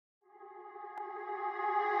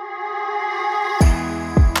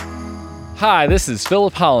Hi, this is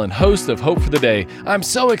Philip Holland, host of Hope for the Day. I'm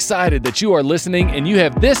so excited that you are listening and you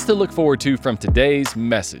have this to look forward to from today's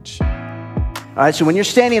message. All right, so when you're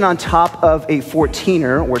standing on top of a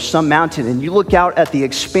 14er or some mountain and you look out at the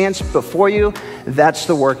expanse before you, that's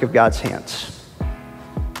the work of God's hands.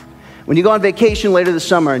 When you go on vacation later this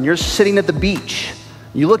summer and you're sitting at the beach,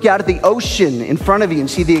 you look out at the ocean in front of you and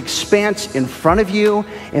see the expanse in front of you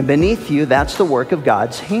and beneath you, that's the work of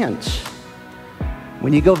God's hands.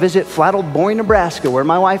 When you go visit Flat Old Boring, Nebraska, where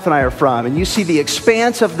my wife and I are from, and you see the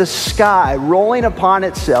expanse of the sky rolling upon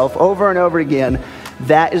itself over and over again,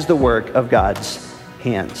 that is the work of God's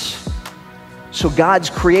hands. So God's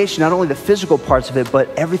creation, not only the physical parts of it, but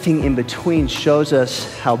everything in between shows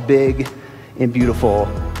us how big and beautiful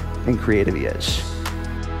and creative He is.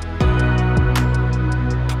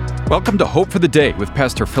 Welcome to Hope for the Day with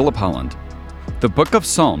Pastor Philip Holland. The book of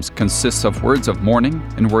Psalms consists of words of mourning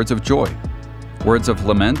and words of joy, words of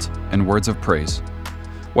lament and words of praise.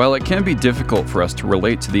 While it can be difficult for us to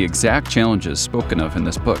relate to the exact challenges spoken of in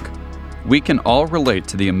this book, we can all relate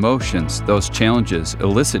to the emotions those challenges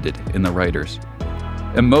elicited in the writers.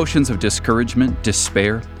 Emotions of discouragement,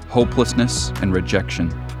 despair, hopelessness, and rejection.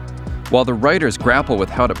 While the writers grapple with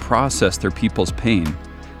how to process their people's pain,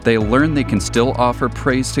 they learn they can still offer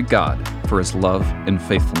praise to God for His love and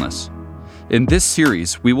faithfulness. In this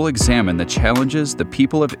series, we will examine the challenges the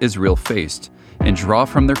people of Israel faced and draw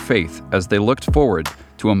from their faith as they looked forward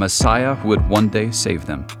to a Messiah who would one day save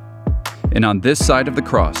them. And on this side of the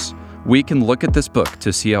cross, we can look at this book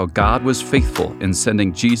to see how God was faithful in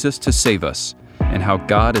sending Jesus to save us, and how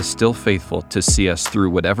God is still faithful to see us through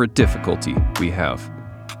whatever difficulty we have.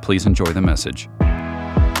 Please enjoy the message.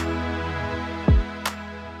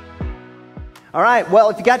 All right, well,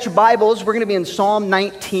 if you got your Bibles, we're going to be in Psalm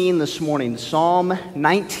 19 this morning. Psalm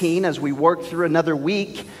 19, as we work through another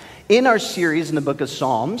week in our series in the book of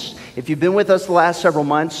Psalms. If you've been with us the last several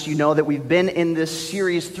months, you know that we've been in this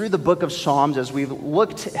series through the book of Psalms as we've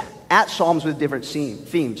looked at Psalms with different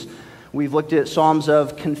themes. We've looked at Psalms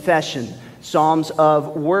of confession, Psalms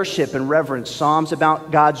of worship and reverence, Psalms about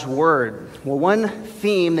God's Word. Well, one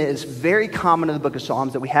theme that is very common in the book of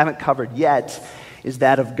Psalms that we haven't covered yet is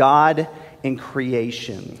that of God and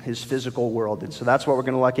creation, His physical world. And so that's what we're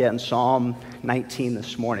going to look at in Psalm 19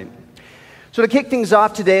 this morning. So to kick things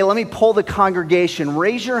off today, let me poll the congregation.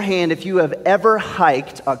 Raise your hand if you have ever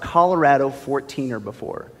hiked a Colorado 14er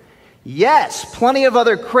before. Yes, plenty of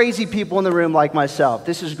other crazy people in the room like myself.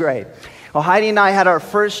 This is great. Well, Heidi and I had our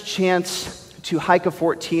first chance to hike a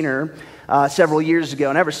 14er several years ago,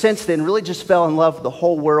 and ever since then really just fell in love with the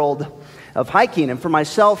whole world of hiking. And for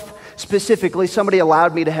myself specifically, somebody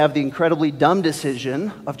allowed me to have the incredibly dumb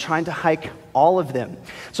decision of trying to hike all of them.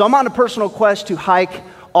 So I'm on a personal quest to hike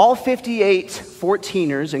all 58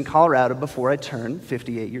 14ers in Colorado before I turn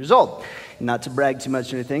 58 years old. Not to brag too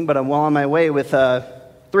much or anything, but I'm well on my way with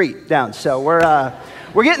 3 down. So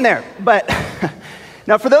we're getting there. But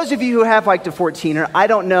now, for those of you who have hiked a 14er, I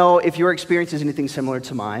don't know if your experience is anything similar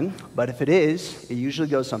to mine, but if it is, it usually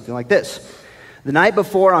goes something like this. The night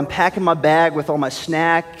before, I'm packing my bag with all my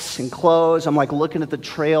snacks and clothes. I'm like looking at the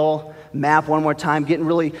trail map one more time, getting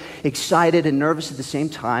really excited and nervous at the same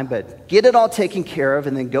time, but get it all taken care of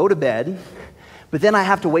and then go to bed. But then I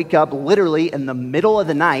have to wake up literally in the middle of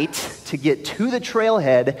the night to get to the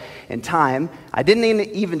trailhead in time. I didn't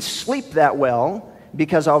even sleep that well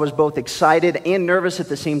because I was both excited and nervous at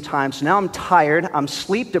the same time. So now I'm tired, I'm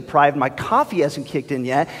sleep deprived, my coffee hasn't kicked in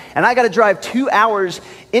yet, and I gotta drive 2 hours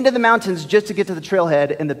into the mountains just to get to the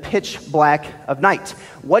trailhead in the pitch black of night.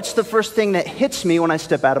 What's the first thing that hits me when I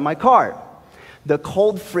step out of my car? The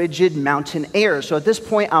cold, frigid mountain air. So at this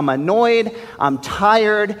point, I'm annoyed, I'm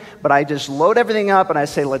tired, but I just load everything up and I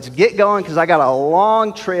say, let's get going because I got a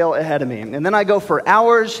long trail ahead of me. And then I go for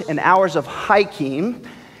hours and hours of hiking,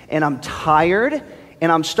 and I'm tired,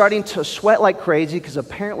 and I'm starting to sweat like crazy because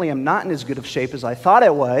apparently I'm not in as good of shape as I thought I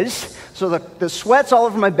was. So the sweat's all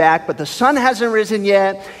over my back, but the sun hasn't risen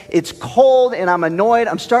yet. It's cold, and I'm annoyed.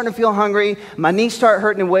 I'm starting to feel hungry. My knees start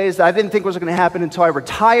hurting in ways that I didn't think was going to happen until I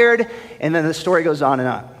retired, and then the story goes on and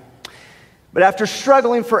on. But after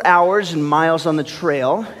struggling for hours and miles on the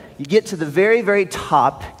trail, you get to the very, very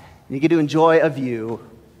top, and you get to enjoy a view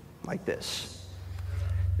like this.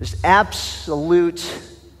 This absolute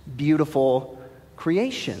beautiful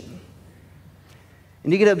creation.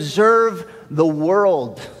 And you get to observe the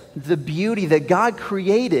world, the beauty that God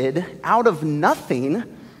created out of nothing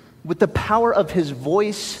with the power of His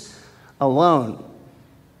voice alone.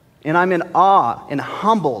 And I'm in awe and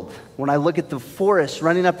humbled when I look at the forests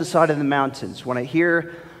running up the side of the mountains, when I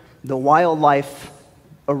hear the wildlife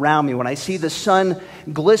around me, when I see the sun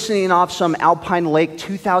glistening off some alpine lake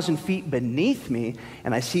 2,000 feet beneath me,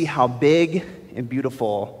 and I see how big and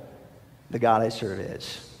beautiful the God I serve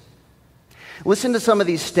is. Listen to some of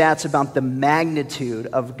these stats about the magnitude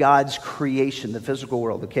of God's creation, the physical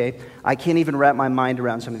world, okay? I can't even wrap my mind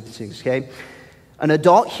around some of these things, okay? An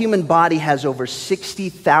adult human body has over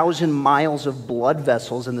 60,000 miles of blood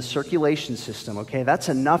vessels in the circulation system, okay? That's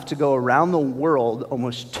enough to go around the world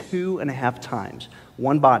almost 2.5 times.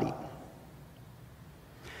 One body.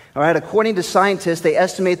 All right, according to scientists, they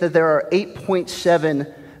estimate that there are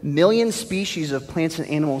 8.7 million species of plants and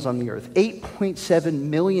animals on the earth. 8.7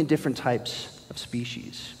 million different types of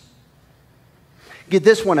species. Get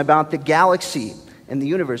this one about the galaxy and the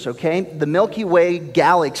universe, okay? The Milky Way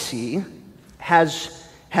galaxy has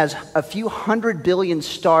a few 100 billion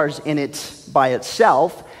stars in it by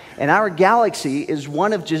itself, and our galaxy is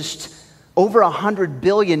one of just over 100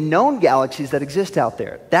 billion known galaxies that exist out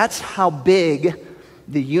there. That's how big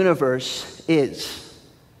the universe is.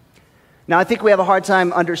 Now, I think we have a hard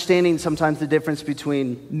time understanding sometimes the difference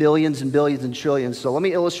between millions and billions and trillions, so let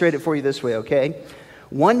me illustrate it for you this way, okay?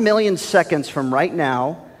 1 million seconds from right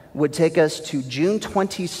now would take us to June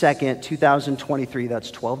 22nd, 2023. That's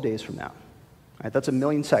 12 days from now. All right, that's 1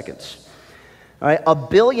 million seconds. All right, 1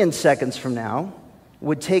 billion seconds from now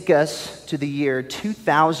would take us to the year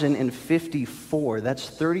 2054. That's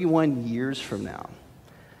 31 years from now.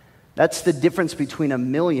 That's the difference between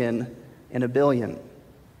 1 million and 1 billion.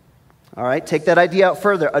 All right, take that idea out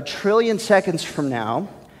further. 1 trillion seconds from now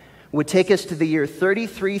would take us to the year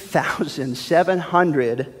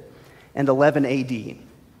 33,711 AD.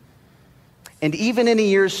 And even in a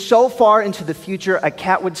year so far into the future, a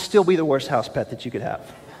cat would still be the worst house pet that you could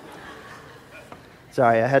have.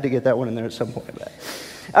 Sorry, I had to get that one in there at some point.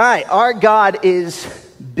 All right, our God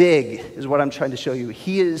is big, is what I'm trying to show you.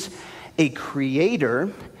 He is a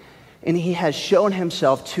creator, and he has shown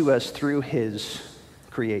himself to us through his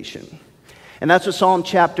creation. And that's what Psalm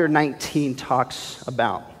chapter 19 talks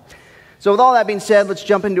about. So with all that being said, let's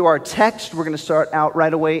jump into our text. We're going to start out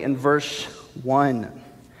right away in verse 1.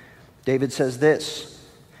 David says this: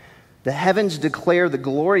 "The heavens declare the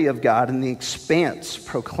glory of God, and the expanse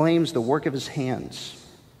proclaims the work of his hands.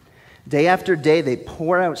 Day after day they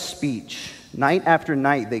pour out speech. Night after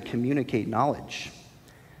night they communicate knowledge.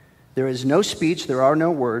 There is no speech, there are no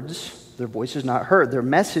words. Their voice is not heard. Their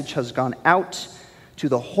message has gone out to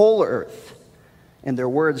the whole earth, and their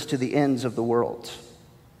words to the ends of the world.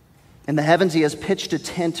 In the heavens he has pitched a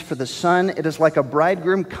tent for the sun. It is like a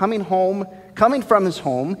bridegroom coming from his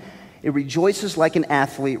home. It rejoices like an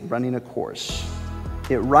athlete running a course.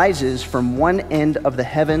 It rises from one end of the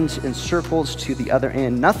heavens and circles to the other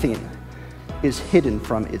end. Nothing is hidden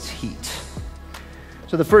from its heat."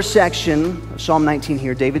 So the first section of Psalm 19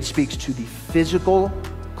 here, David speaks to the physical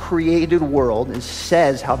created world and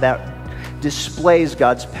says how that displays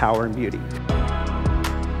God's power and beauty.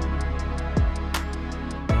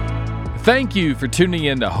 Thank you for tuning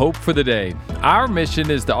in to Hope for the Day. Our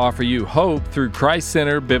mission is to offer you hope through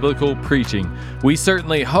Christ-centered biblical preaching. We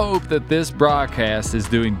certainly hope that this broadcast is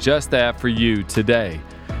doing just that for you today.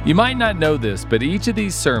 You might not know this, but each of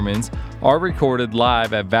these sermons are recorded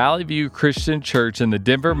live at Valley View Christian Church in the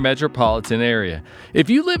Denver metropolitan area. If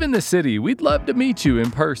you live in the city, we'd love to meet you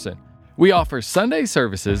in person. We offer Sunday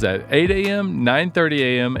services at 8 a.m., 9:30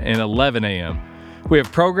 a.m., and 11 a.m. We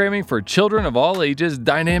have programming for children of all ages,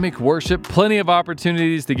 dynamic worship, plenty of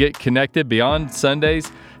opportunities to get connected beyond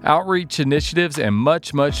Sundays, outreach initiatives, and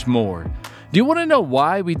much, much more. Do you want to know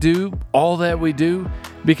why we do all that we do?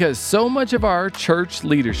 Because so much of our church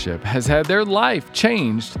leadership has had their life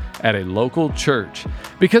changed at a local church.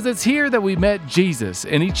 Because it's here that we met Jesus,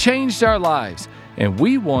 and he changed our lives, and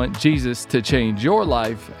we want Jesus to change your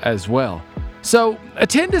life as well. So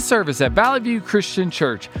attend a service at Valley View Christian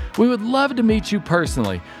Church. We would love to meet you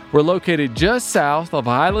personally. We're located just south of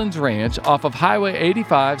Highlands Ranch off of Highway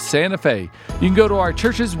 85, Santa Fe. You can go to our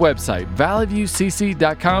church's website,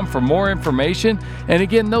 valleyviewcc.com, for more information. And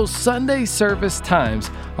again, those Sunday service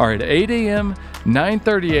times are at 8 a.m.,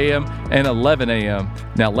 9:30 a.m., and 11 a.m.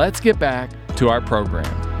 Now let's get back to our program.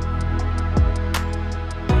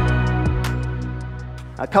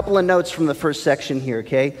 A couple of notes from the first section here,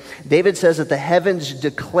 okay? David says that the heavens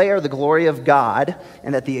declare the glory of God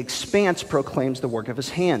and that the expanse proclaims the work of his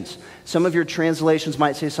hands. Some of your translations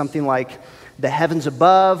might say something like, the heavens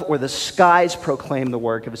above or the skies proclaim the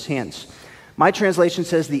work of his hands. My translation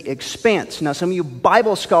says the expanse. Now, some of you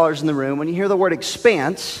Bible scholars in the room, when you hear the word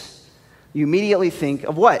expanse, you immediately think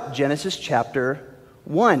of what? Genesis chapter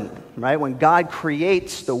 1, right? When God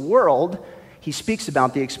creates the world, he speaks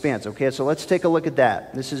about the expanse, okay? So let's take a look at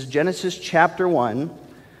that. This is Genesis chapter 1,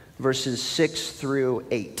 verses 6 through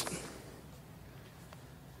 8.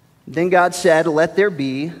 Then God said, "Let there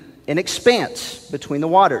be an expanse between the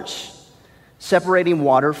waters, separating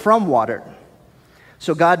water from water."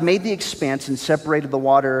 So God made the expanse and separated the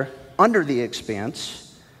water under the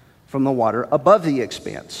expanse from the water above the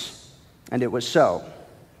expanse. And it was so.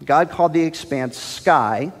 God called the expanse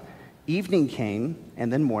sky. Evening came,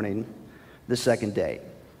 and then morning, the second day.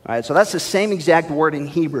 All right, so that's the same exact word in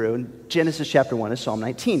Hebrew in Genesis chapter 1 as Psalm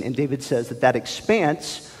 19. And David says that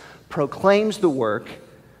expanse proclaims the work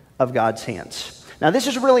of God's hands. Now, this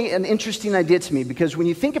is really an interesting idea to me because when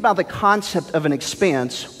you think about the concept of an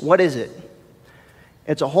expanse, what is it?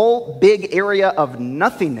 It's a whole big area of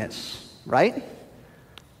nothingness, right?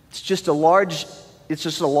 It's just a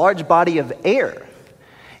large body of air.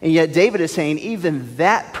 And yet David is saying even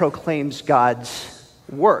that proclaims God's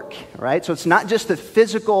work, right? So it's not just the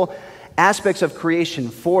physical aspects of creation,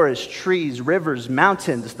 forests, trees, rivers,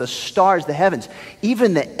 mountains, the stars, the heavens.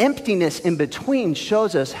 Even the emptiness in between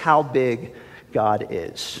shows us how big God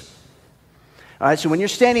is. All right, so when you're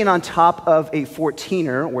standing on top of a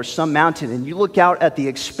 14er or some mountain and you look out at the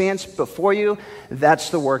expanse before you, that's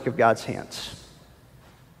the work of God's hands.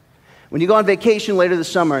 When you go on vacation later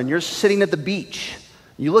this summer and you're sitting at the beach,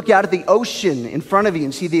 you look out at the ocean in front of you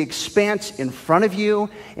and see the expanse in front of you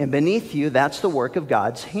and beneath you, that's the work of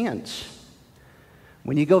God's hands.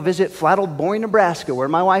 When you go visit flat old Boring, Nebraska, where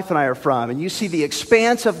my wife and I are from, and you see the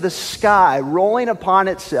expanse of the sky rolling upon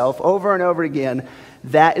itself over and over again,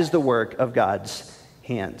 that is the work of God's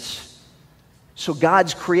hands. So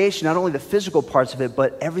God's creation, not only the physical parts of it,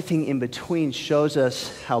 but everything in between shows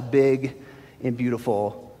us how big and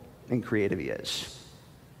beautiful and creative He is.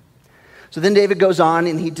 So then David goes on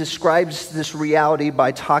and he describes this reality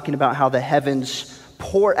by talking about how the heavens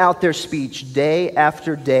pour out their speech day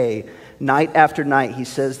after day, night after night. He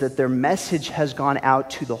says that their message has gone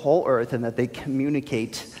out to the whole earth and that they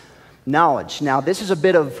communicate knowledge. Now, this is a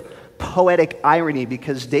bit of poetic irony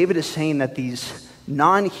because David is saying that these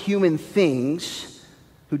non-human things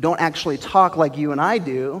who don't actually talk like you and I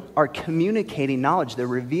do are communicating knowledge. They're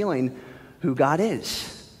revealing who God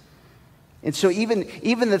is. And so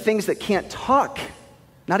even the things that can't talk,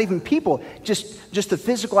 not even people, just the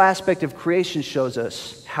physical aspect of creation shows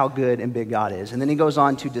us how good and big God is. And then he goes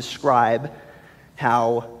on to describe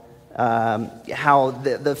how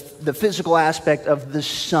the physical aspect of the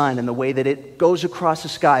sun and the way that it goes across the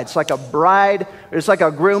sky. It's like a bride, or it's like a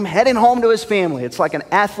groom heading home to his family. It's like an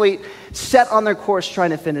athlete set on their course trying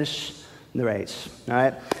to finish the race. All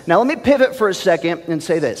right. Now let me pivot for a second and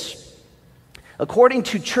say this. According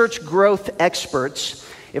to church growth experts,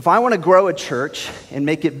 if I want to grow a church and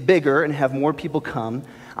make it bigger and have more people come,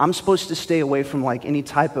 I'm supposed to stay away from like any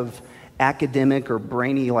type of academic or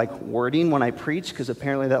brainy like wording when I preach, because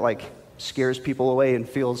apparently that like scares people away and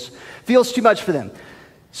feels too much for them.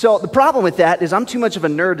 So the problem with that is I'm too much of a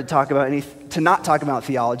nerd to not talk about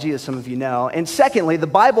theology, as some of you know. And secondly, the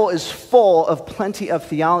Bible is full of plenty of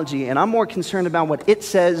theology, and I'm more concerned about what it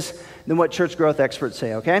says than what church growth experts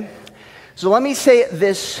say, okay? So let me say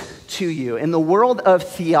this to you. In the world of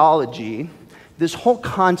theology, this whole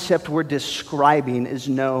concept we're describing is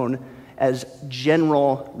known as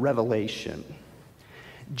general revelation.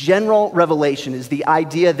 General revelation is the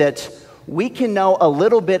idea that we can know a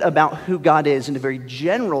little bit about who God is in a very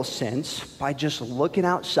general sense by just looking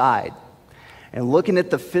outside and looking at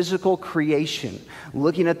the physical creation,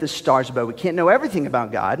 looking at the stars. But we can't know everything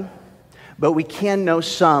about God, but we can know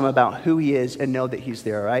some about who He is and know that He's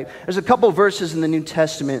there, right? There's a couple verses in the New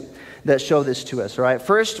Testament that show this to us, all right?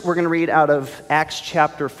 First, we're going to read out of Acts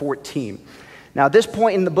chapter 14. Now, at this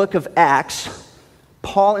point in the book of Acts,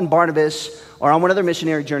 Paul and Barnabas are on one of their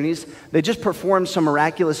missionary journeys. They just performed some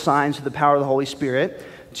miraculous signs with the power of the Holy Spirit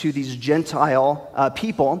to these Gentile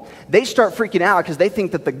people. They start freaking out because they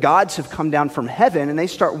think that the gods have come down from heaven, and they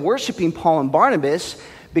start worshiping Paul and Barnabas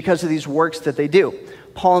because of these works that they do.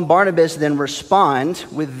 Paul and Barnabas then respond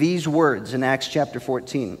with these words in Acts chapter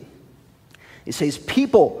 14. It says,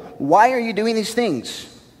 "People, why are you doing these things?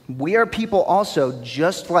 We are people also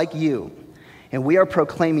just like you, and we are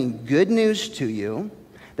proclaiming good news to you,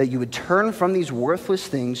 that you would turn from these worthless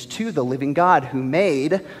things to the living God who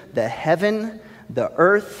made the heaven, the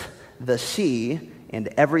earth, the sea, and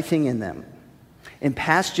everything in them. In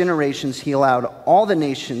past generations, He allowed all the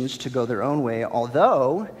nations to go their own way,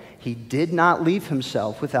 although He did not leave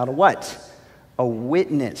Himself without a what? A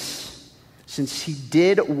witness, since He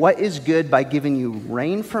did what is good by giving you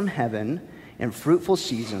rain from heaven and fruitful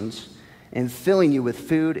seasons and filling you with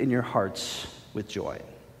food in your hearts with joy."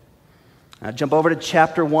 Now jump over to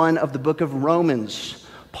chapter 1 of the book of Romans.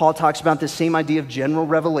 Paul talks about the same idea of general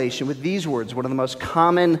revelation with these words, one of the most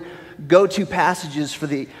common go-to passages for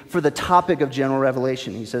the topic of general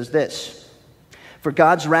revelation. He says this: "For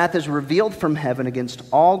God's wrath is revealed from heaven against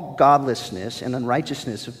all godlessness and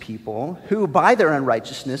unrighteousness of people who by their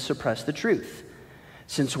unrighteousness suppress the truth.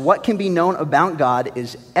 Since what can be known about God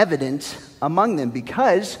is evident among them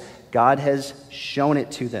because God has shown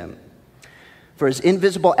it to them. For his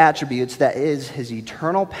invisible attributes, that is, his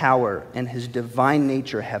eternal power and his divine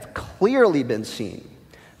nature, have clearly been seen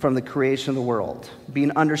from the creation of the world,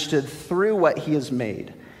 being understood through what he has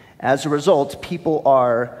made. As a result, people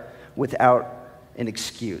are without an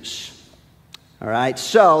excuse." All right,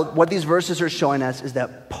 so what these verses are showing us is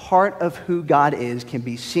that part of who God is can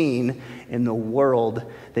be seen in the world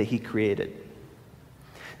that he created.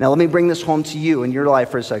 Now, let me bring this home to you in your life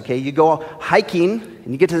for a second, okay? You go hiking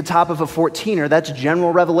and you get to the top of a 14er, that's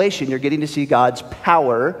general revelation. You're getting to see God's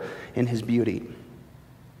power and his beauty.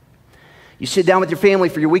 You sit down with your family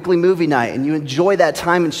for your weekly movie night and you enjoy that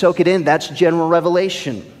time and soak it in, that's general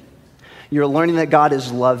revelation. You're learning that God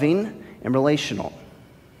is loving and relational.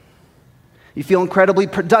 You feel incredibly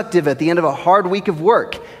productive at the end of a hard week of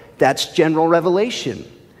work. That's general revelation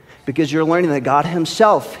because you're learning that God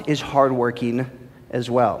himself is hardworking as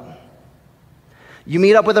well. You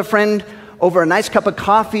meet up with a friend over a nice cup of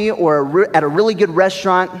coffee or at a really good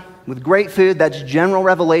restaurant with great food. That's general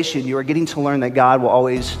revelation. You are getting to learn that God will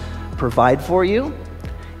always provide for you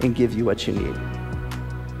and give you what you need.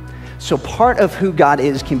 So part of who God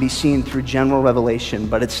is can be seen through general revelation,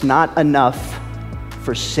 but it's not enough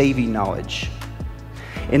for saving knowledge.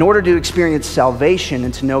 In order to experience salvation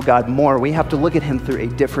and to know God more, we have to look at him through a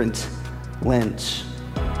different lens.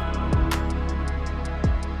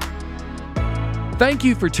 Thank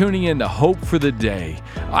you for tuning in to Hope for the Day.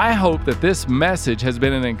 I hope that this message has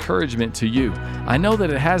been an encouragement to you. I know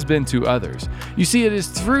that it has been to others. You see, it is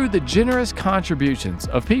through the generous contributions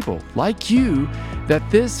of people like you that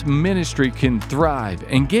this ministry can thrive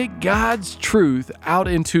and get God's truth out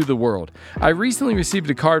into the world. I recently received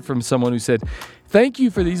a card from someone who said, "Thank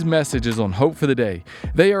you for these messages on Hope for the Day.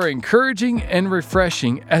 They are encouraging and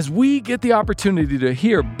refreshing as we get the opportunity to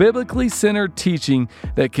hear biblically centered teaching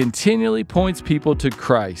that continually points people to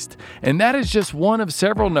Christ." And that is just one of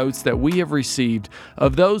several notes that we have received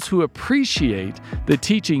of those who appreciate the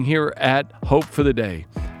teaching here at Hope for the Day.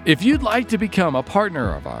 If you'd like to become a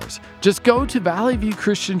partner of ours, just go to Valley View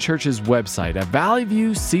Christian Church's website at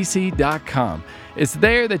valleyviewcc.com. It's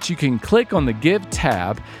there that you can click on the Give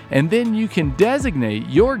tab, and then you can designate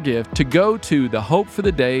your gift to go to the Hope for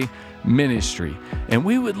the Day ministry. And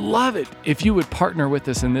we would love it if you would partner with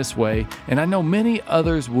us in this way, and I know many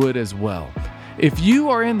others would as well. If you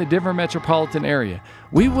are in the Denver metropolitan area,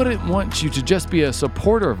 we wouldn't want you to just be a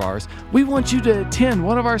supporter of ours. We want you to attend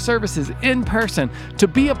one of our services in person to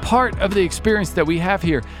be a part of the experience that we have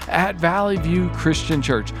here at Valley View Christian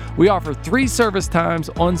Church. We offer 3 service times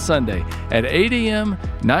on Sunday at 8 a.m.,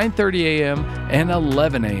 9:30 a.m., and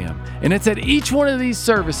 11 a.m. And it's at each one of these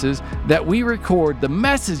services that we record the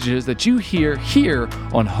messages that you hear here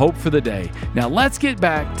on Hope for the Day. Now let's get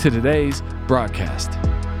back to today's broadcast.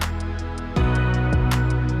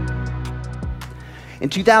 In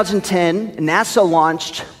 2010, NASA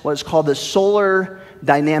launched what is called the Solar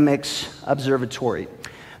Dynamics Observatory.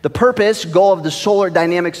 The goal of the Solar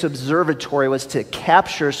Dynamics Observatory was to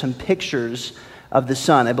capture some pictures of the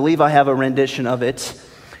sun. I believe I have a rendition of it.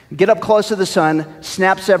 Get up close to the sun,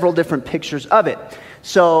 snap several different pictures of it.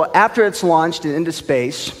 So after it's launched and into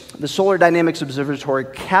space, the Solar Dynamics Observatory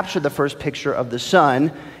captured the first picture of the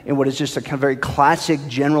sun in what is just a kind of very classic,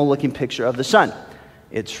 general-looking picture of the sun.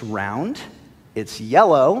 It's round. It's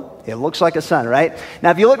yellow. It looks like a sun, right?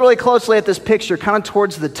 Now, if you look really closely at this picture, kind of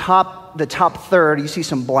towards the top third, you see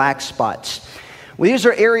some black spots. Well, these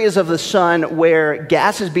are areas of the sun where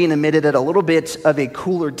gas is being emitted at a little bit of a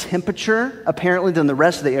cooler temperature, apparently, than the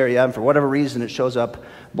rest of the area, and for whatever reason, it shows up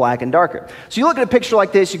black and darker. So you look at a picture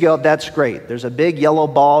like this, you go, that's great. There's a big yellow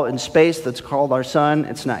ball in space that's called our sun.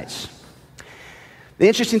 It's nice. The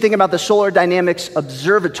interesting thing about the Solar Dynamics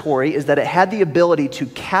Observatory is that it had the ability to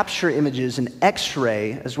capture images in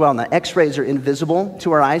X-ray as well. Now, X-rays are invisible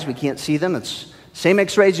to our eyes. We can't see them. It's same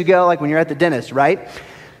X-rays you go like when you're at the dentist, right?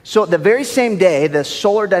 So the very same day, the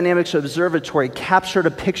Solar Dynamics Observatory captured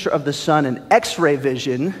a picture of the sun in X-ray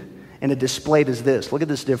vision, and it displayed as this. Look at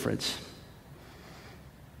this difference.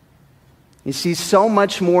 You see so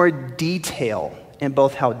much more detail in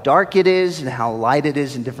both how dark it is and how light it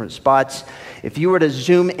is in different spots. If you were to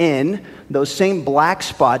zoom in, those same black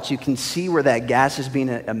spots, you can see where that gas is being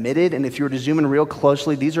emitted. And if you were to zoom in real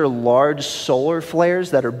closely, these are large solar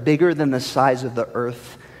flares that are bigger than the size of the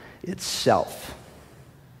Earth itself.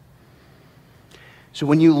 So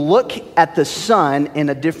when you look at the sun in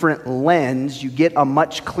a different lens, you get a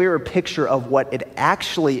much clearer picture of what it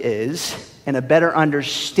actually is and a better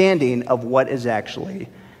understanding of what is actually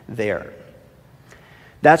there.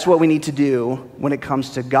 That's what we need to do when it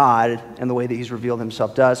comes to God and the way that he's revealed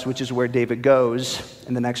himself to us, which is where David goes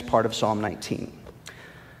in the next part of Psalm 19.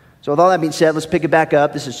 So with all that being said, let's pick it back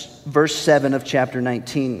up. This is verse 7 of chapter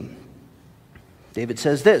 19. David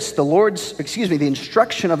says this, the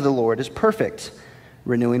instruction of the Lord is perfect,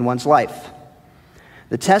 renewing one's life.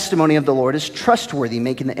 The testimony of the Lord is trustworthy,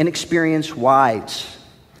 making the inexperienced wise.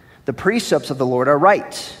 The precepts of the Lord are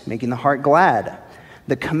right, making the heart glad.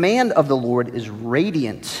 The command of the Lord is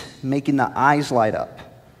radiant, making the eyes light up.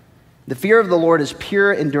 The fear of the Lord is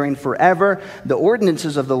pure, enduring forever. The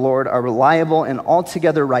ordinances of the Lord are reliable and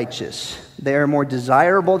altogether righteous. They are more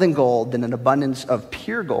desirable than gold, than an abundance of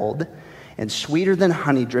pure gold, and sweeter than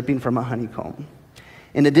honey dripping from a honeycomb.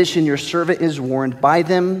 In addition, your servant is warned by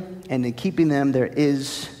them, and in keeping them there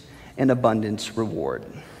is an abundant reward.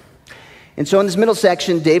 And so in this middle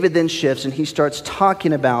section, David then shifts and he starts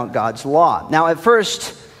talking about God's law. Now, at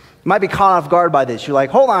first, you might be caught off guard by this. You're like,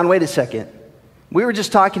 hold on, wait a second. We were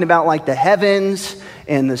just talking about like the heavens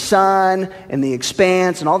and the sun and the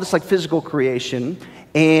expanse and all this like physical creation.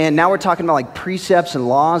 And now we're talking about like precepts and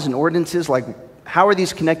laws and ordinances. Like, how are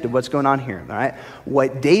these connected? What's going on here? All right.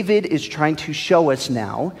 What David is trying to show us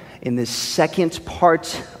now in this second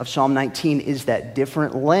part of Psalm 19 is that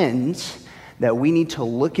different lens that we need to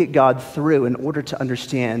look at God through in order to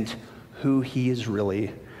understand who he is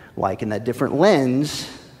really like. And that different lens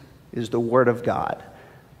is the Word of God,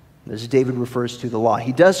 as David refers to the law.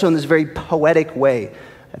 He does so in this very poetic way.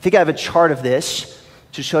 I think I have a chart of this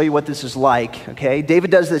to show you what this is like, okay?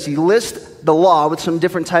 David does this. He lists the law with some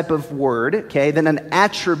different type of word, okay? Then an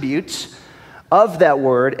attribute of that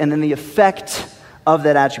word, and then the effect of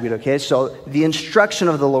that attribute, okay? So the instruction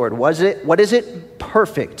of the Lord, what is it?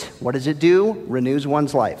 Perfect. What does it do? Renews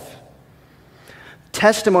one's life.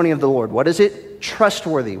 Testimony of the Lord, what is it?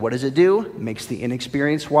 Trustworthy. What does it do? Makes the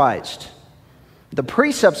inexperienced wise. The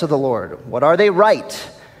precepts of the Lord, what are they? Right.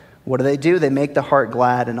 What do? They make the heart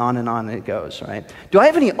glad, and on it goes, right? Do I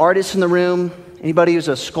have any artists in the room? Anybody who's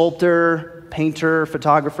a sculptor, painter,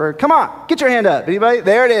 photographer? Come on, get your hand up. Anybody?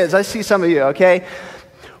 There it is. I see some of you, okay?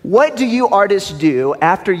 What do you artists do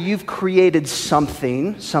after you've created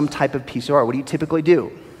something, some type of piece of art? What do you typically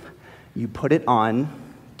do? You put it on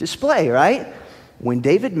display, right? When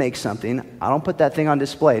David makes something, I don't put that thing on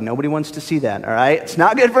display. Nobody wants to see that, all right? It's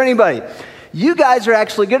not good for anybody. You guys are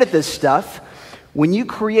actually good at this stuff. When you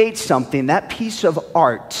create something, that piece of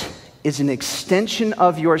art is an extension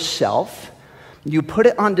of yourself. You put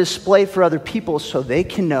it on display for other people so they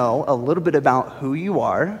can know a little bit about who you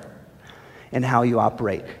are and how you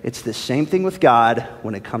operate. It's the same thing with God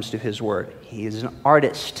when it comes to his word. He is an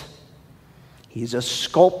artist. He's a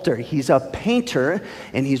sculptor. He's a painter,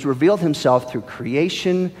 and he's revealed himself through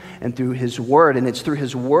creation and through his word. And it's through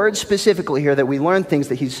his word specifically here that we learn things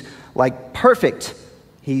that he's like perfect.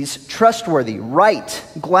 He's trustworthy, right,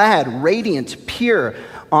 glad, radiant, pure,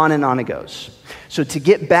 on it goes. So to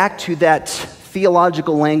get back to that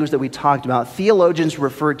theological language that we talked about, theologians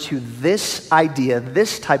refer to this idea,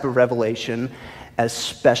 this type of revelation, as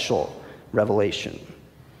special revelation.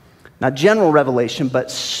 Not general revelation,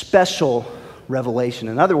 but special revelation.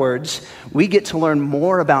 In other words, we get to learn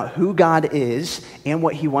more about who God is and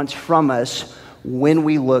what he wants from us when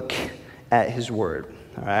we look at his word.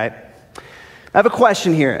 All right? I have a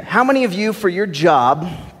question here. How many of you, for your job,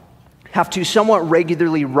 have to somewhat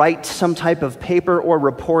regularly write some type of paper or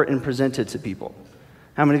report and present it to people?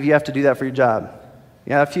 How many of you have to do that for your job?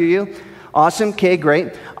 Yeah, a few of you? Awesome. Okay,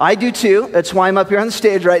 great. I do too. That's why I'm up here on the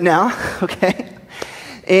stage right now. Okay?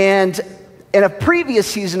 And in a previous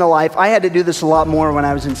season of life, I had to do this a lot more when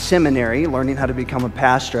I was in seminary, learning how to become a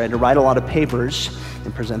pastor. I had to write a lot of papers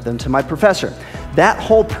and present them to my professor. That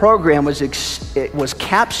whole program was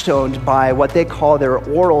capstoned by what they call their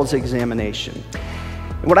orals examination.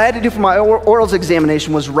 And what I had to do for my orals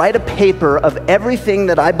examination was write a paper of everything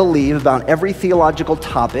that I believe about every theological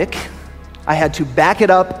topic. I had to back it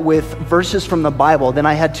up with verses from the Bible. Then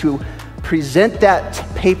I had to present that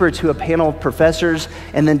paper to a panel of professors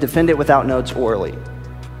and then defend it without notes orally.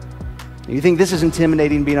 You think this is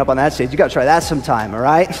intimidating being up on that stage? You got to try that sometime, all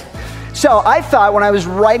right? So I thought when I was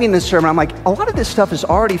writing this sermon, I'm like, a lot of this stuff is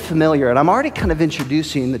already familiar, and I'm already kind of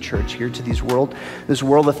introducing the church here to this world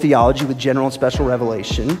of theology with general and special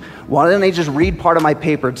revelation. Why don't I just read part of my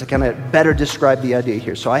paper to kind of better describe the idea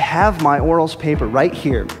here? So I have my orals paper right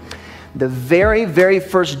here. The very, very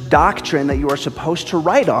first doctrine that you are supposed to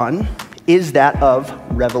write on is that of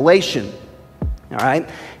revelation. All right?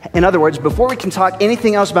 In other words, before we can talk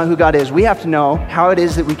anything else about who God is, we have to know how it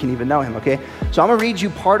is that we can even know him, okay? So I'm going to read you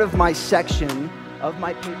part of my section of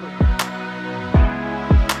my paper.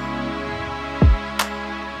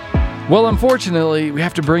 Well, unfortunately, we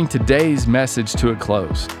have to bring today's message to a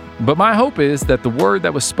close. But my hope is that the word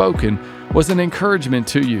that was spoken was an encouragement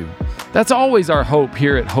to you. That's always our hope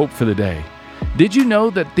here at Hope for the Day. Did you know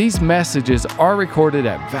that these messages are recorded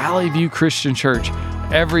at Valley View Christian Church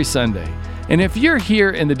every Sunday? And if you're here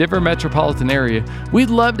in the Denver metropolitan area, we'd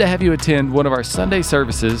love to have you attend one of our Sunday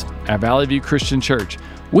services at Valley View Christian Church.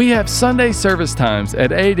 We have Sunday service times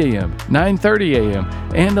at 8 a.m., 9:30 a.m.,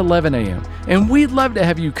 and 11 a.m. And we'd love to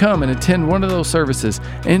have you come and attend one of those services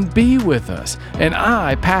and be with us. And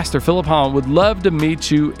I, Pastor Philip Holland, would love to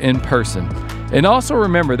meet you in person. And also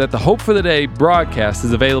remember that the Hope for the Day broadcast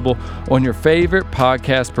is available on your favorite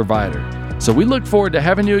podcast provider. So we look forward to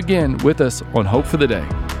having you again with us on Hope for the Day.